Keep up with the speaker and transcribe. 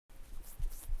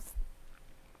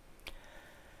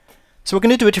So we're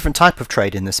going to do a different type of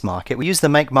trade in this market. We used the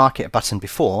Make Market button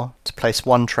before to place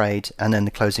one trade and then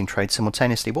the closing trade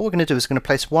simultaneously. What we're going to do is we're going to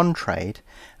place one trade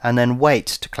and then wait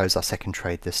to close our second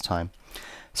trade this time.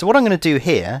 So what I'm going to do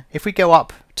here, if we go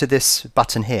up to this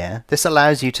button here, this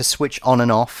allows you to switch on and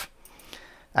off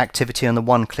activity on the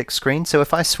one-click screen. So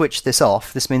if I switch this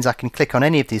off, this means I can click on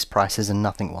any of these prices and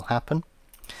nothing will happen.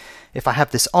 If I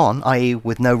have this on, i.e.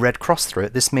 with no red cross through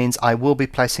it, this means I will be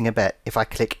placing a bet if I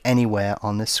click anywhere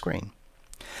on this screen.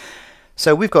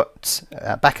 So we've got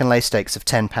back and lay stakes of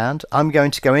 £10. I'm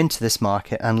going to go into this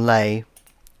market and lay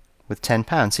with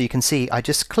 £10. So you can see I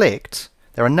just clicked,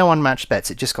 there are no unmatched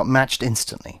bets, it just got matched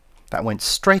instantly. That went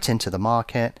straight into the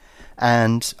market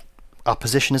and our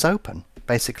position is open.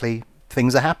 Basically,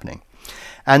 things are happening.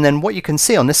 And then what you can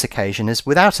see on this occasion is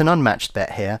without an unmatched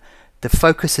bet here, the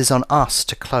focus is on us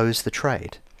to close the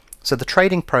trade. So the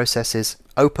trading process is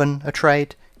open a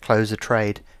trade, close a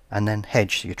trade, and then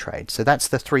hedge your trade. So that's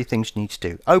the three things you need to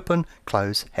do. Open,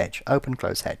 close, hedge. Open,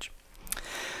 close, hedge.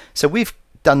 So we've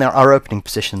done our opening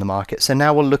position in the market. So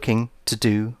now we're looking to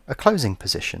do a closing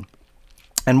position.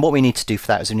 And what we need to do for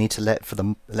that is we need to let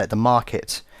the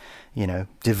market,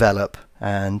 develop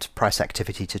and price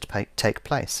activity to take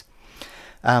place.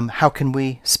 How can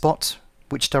we spot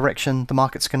which direction the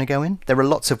market's going to go in? There are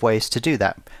lots of ways to do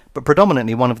that, but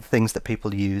predominantly one of the things that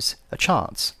people use are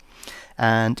charts.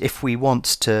 And if we want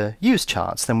to use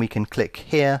charts, then we can click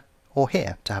here or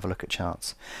here to have a look at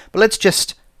charts. But let's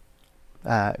just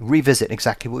revisit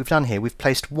exactly what we've done here. We've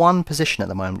placed one position at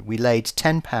the moment. We laid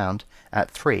 £10 at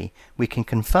 3. We can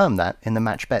confirm that in the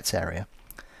match bets area.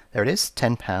 There it is,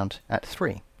 £10 at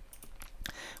 3.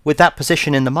 With that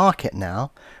position in the market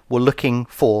now, we're looking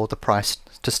for the price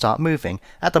to start moving.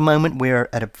 At the moment we're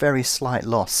at a very slight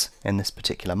loss in this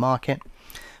particular market,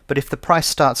 but if the price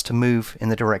starts to move in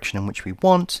the direction in which we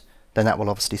want, then that will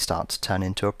obviously start to turn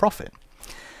into a profit.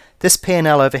 This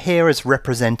P&L over here is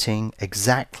representing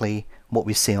exactly what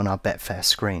we see on our Betfair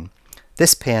screen.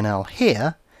 This P&L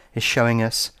here is showing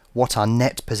us what our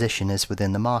net position is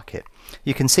within the market.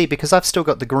 You can see, because I've still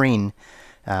got the green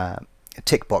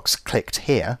tick box clicked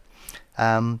here,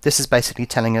 this is basically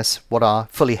telling us what our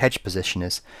fully hedged position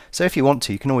is. So if you want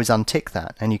to, you can always untick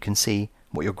that and you can see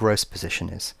what your gross position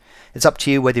is. It's up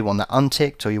to you whether you want that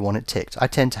unticked or you want it ticked. I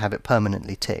tend to have it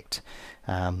permanently ticked.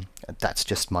 That's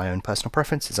just my own personal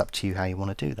preference. It's up to you how you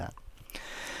want to do that.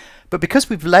 But because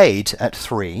we've laid at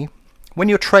 3, when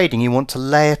you're trading you want to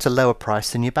lay at a lower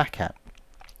price than you back at.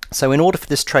 So in order for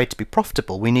this trade to be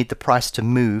profitable, we need the price to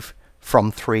move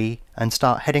from 3 and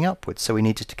start heading upwards. So we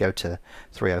needed to go to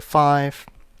 305,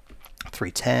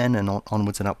 310 and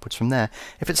onwards and upwards from there.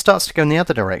 If it starts to go in the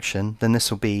other direction, then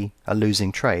this will be a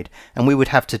losing trade, and we would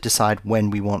have to decide when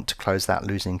we want to close that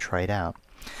losing trade out.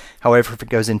 However, if it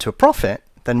goes into a profit,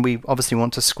 then we obviously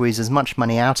want to squeeze as much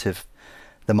money out of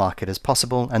the market as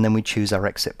possible, and then we choose our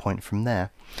exit point from there.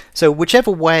 So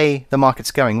whichever way the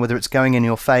market's going, whether it's going in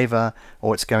your favor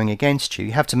or it's going against you,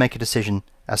 you have to make a decision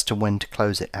as to when to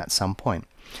close it at some point.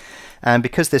 And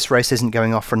because this race isn't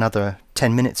going off for another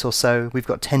 10 minutes or so, we've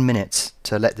got 10 minutes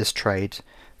to let this trade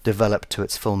develop to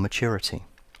its full maturity.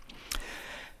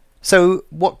 So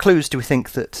what clues do we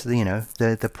think that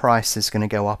the price is going to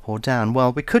go up or down?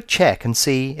 Well, we could check and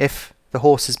see if the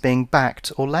horse is being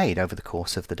backed or laid over the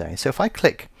course of the day. So if I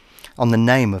click on the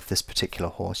name of this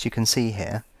particular horse, you can see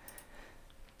here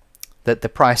that the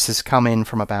price has come in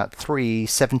from about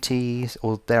 370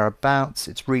 or thereabouts.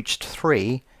 It's reached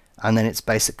 3, and then it's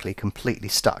basically completely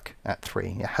stuck at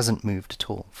 3. It hasn't moved at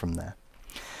all from there.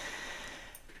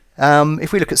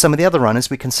 If we look at some of the other runners,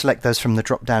 we can select those from the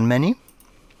drop-down menu.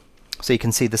 So you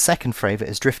can see the second favourite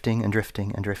is drifting and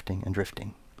drifting and drifting and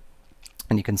drifting.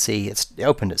 And you can see it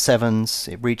opened at 7s,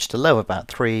 it reached a low of about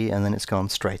 3, and then it's gone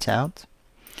straight out.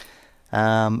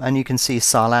 And you can see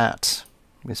Salat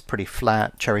is pretty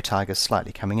flat, Cherry Tiger's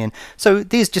slightly coming in. So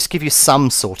these just give you some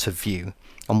sort of view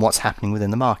on what's happening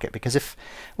within the market, because if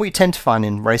what you tend to find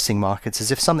in racing markets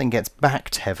is if something gets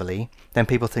backed heavily, then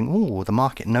people think, oh, the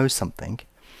market knows something,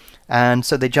 and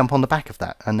so they jump on the back of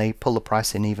that and they pull the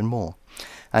price in even more.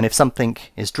 And if something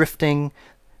is drifting,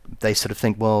 they sort of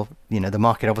think, well, the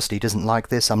market obviously doesn't like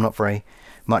this, I'm not very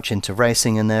much into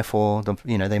racing, and therefore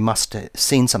they must have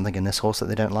seen something in this horse that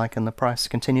they don't like, and the price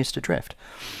continues to drift.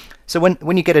 So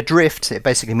when you get a drift, it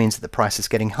basically means that the price is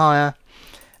getting higher,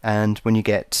 and when you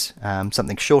get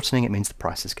something shortening, it means the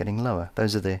price is getting lower.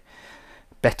 Those are the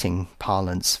betting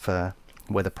parlance for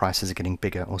whether prices are getting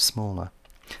bigger or smaller.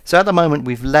 So at the moment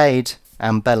we've laid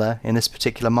Ambella in this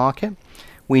particular market.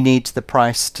 We need the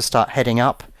price to start heading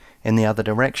up in the other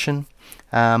direction.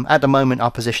 At the moment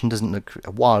our position doesn't look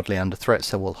wildly under threat,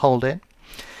 so we'll hold it.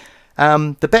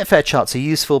 The Betfair charts are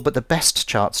useful, but the best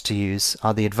charts to use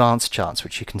are the advanced charts,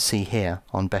 which you can see here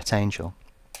on BetAngel.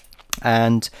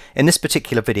 And in this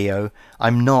particular video,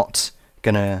 I'm not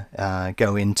going to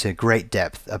go into great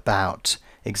depth about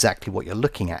exactly what you're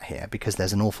looking at here, because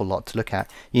there's an awful lot to look at.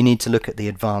 You need to look at the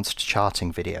advanced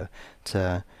charting video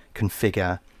to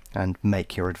configure and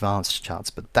make your advanced charts,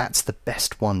 but that's the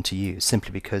best one to use,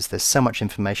 simply because there's so much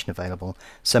information available,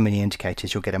 so many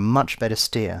indicators. You'll get a much better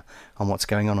steer on what's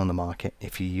going on the market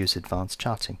if you use advanced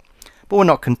charting. But we're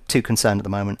not too concerned at the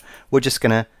moment. We're just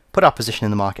going to put our position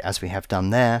in the market as we have done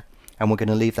there, and we're going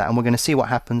to leave that, and we're going to see what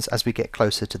happens as we get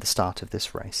closer to the start of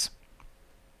this race.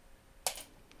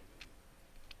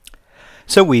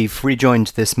 So we've rejoined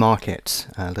this market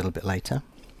a little bit later.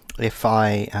 If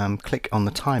I click on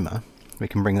the timer, we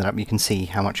can bring that up. You can see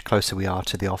how much closer we are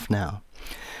to the off now.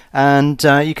 And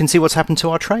you can see what's happened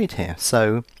to our trade here.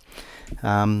 So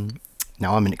now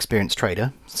I'm an experienced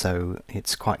trader, so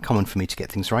it's quite common for me to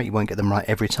get things right. You won't get them right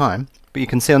every time. But you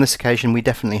can see on this occasion we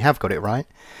definitely have got it right.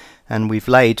 And we've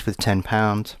laid with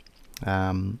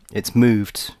 £10. It's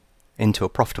moved into a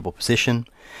profitable position.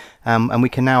 And we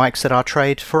can now exit our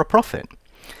trade for a profit.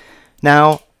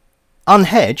 Now,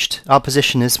 unhedged, our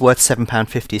position is worth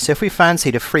 £7.50. So if we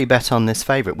fancied a free bet on this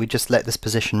favourite, we just let this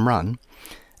position run,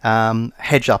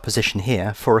 hedge our position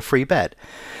here for a free bet.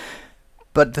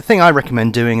 But the thing I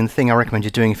recommend doing, and the thing I recommend you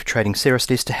doing if you're trading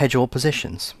seriously, is to hedge all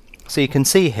positions. So you can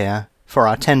see here, for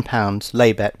our £10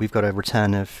 lay bet, we've got a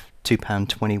return of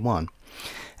 £2.21.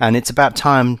 And it's about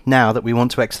time now that we want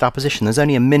to exit our position. There's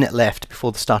only a minute left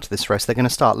before the start of this race. They're going to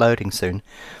start loading soon.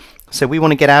 So we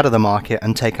want to get out of the market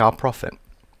and take our profit.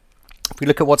 If we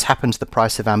look at what's happened to the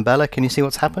price of Ambella, can you see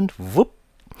what's happened? Whoop!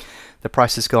 The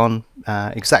price has gone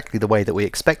exactly the way that we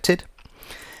expected.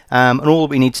 And all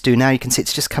we need to do now, you can see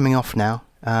it's just coming off now,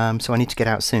 so I need to get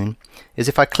out soon, is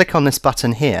if I click on this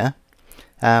button here,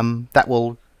 that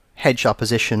will hedge our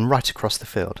position right across the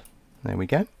field. There we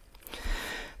go.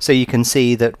 So you can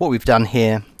see that what we've done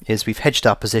here is we've hedged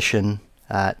our position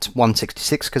at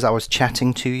 166 because I was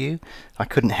chatting to you. I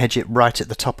couldn't hedge it right at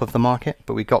the top of the market,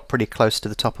 but we got pretty close to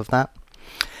the top of that.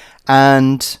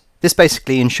 And this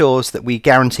basically ensures that we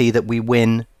guarantee that we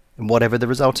win whatever the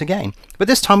result again. But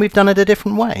this time we've done it a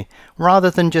different way.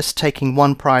 Rather than just taking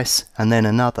one price and then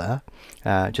another,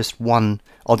 just one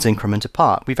odds increment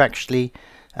apart, we've actually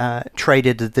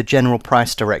traded the general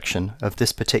price direction of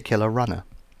this particular runner.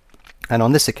 And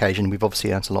on this occasion we've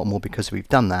obviously earned a lot more because we've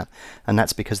done that, and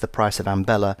that's because the price of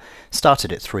Ambella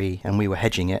started at 3 and we were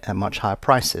hedging it at much higher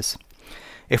prices.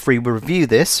 If we review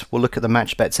this, we'll look at the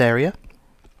match bets area.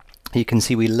 You can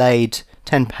see we laid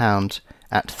 £10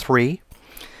 at 3,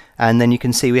 and then you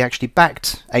can see we actually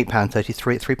backed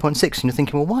 £8.33 at 3.6, and you're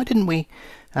thinking, well, why didn't we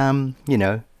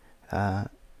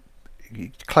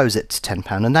close it to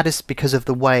 £10? And that is because of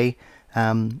the way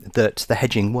that the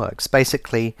hedging works.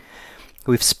 Basically,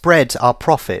 we've spread our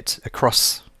profit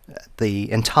across the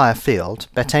entire field.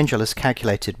 BetAngel has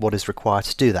calculated what is required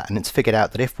to do that, and it's figured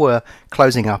out that if we're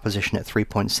closing our position at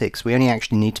 3.6, we only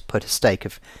actually need to put a stake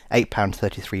of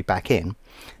 £8.33 back in,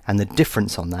 and the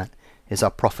difference on that is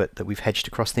our profit that we've hedged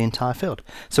across the entire field.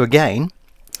 So again,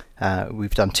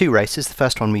 we've done 2 races. The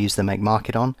first one we used the make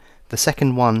market on. The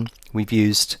second one we've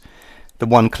used the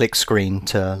one-click screen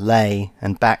to lay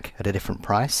and back at a different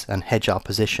price and hedge our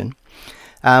position.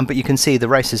 But you can see the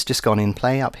race has just gone in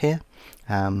play up here.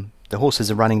 The horses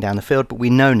are running down the field, but we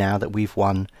know now that we've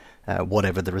won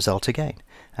whatever the result again.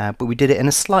 But we did it in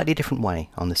a slightly different way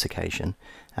on this occasion.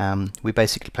 We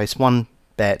basically placed one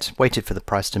bet, waited for the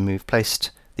price to move,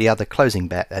 placed the other closing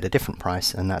bet at a different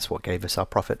price, and that's what gave us our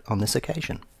profit on this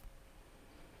occasion.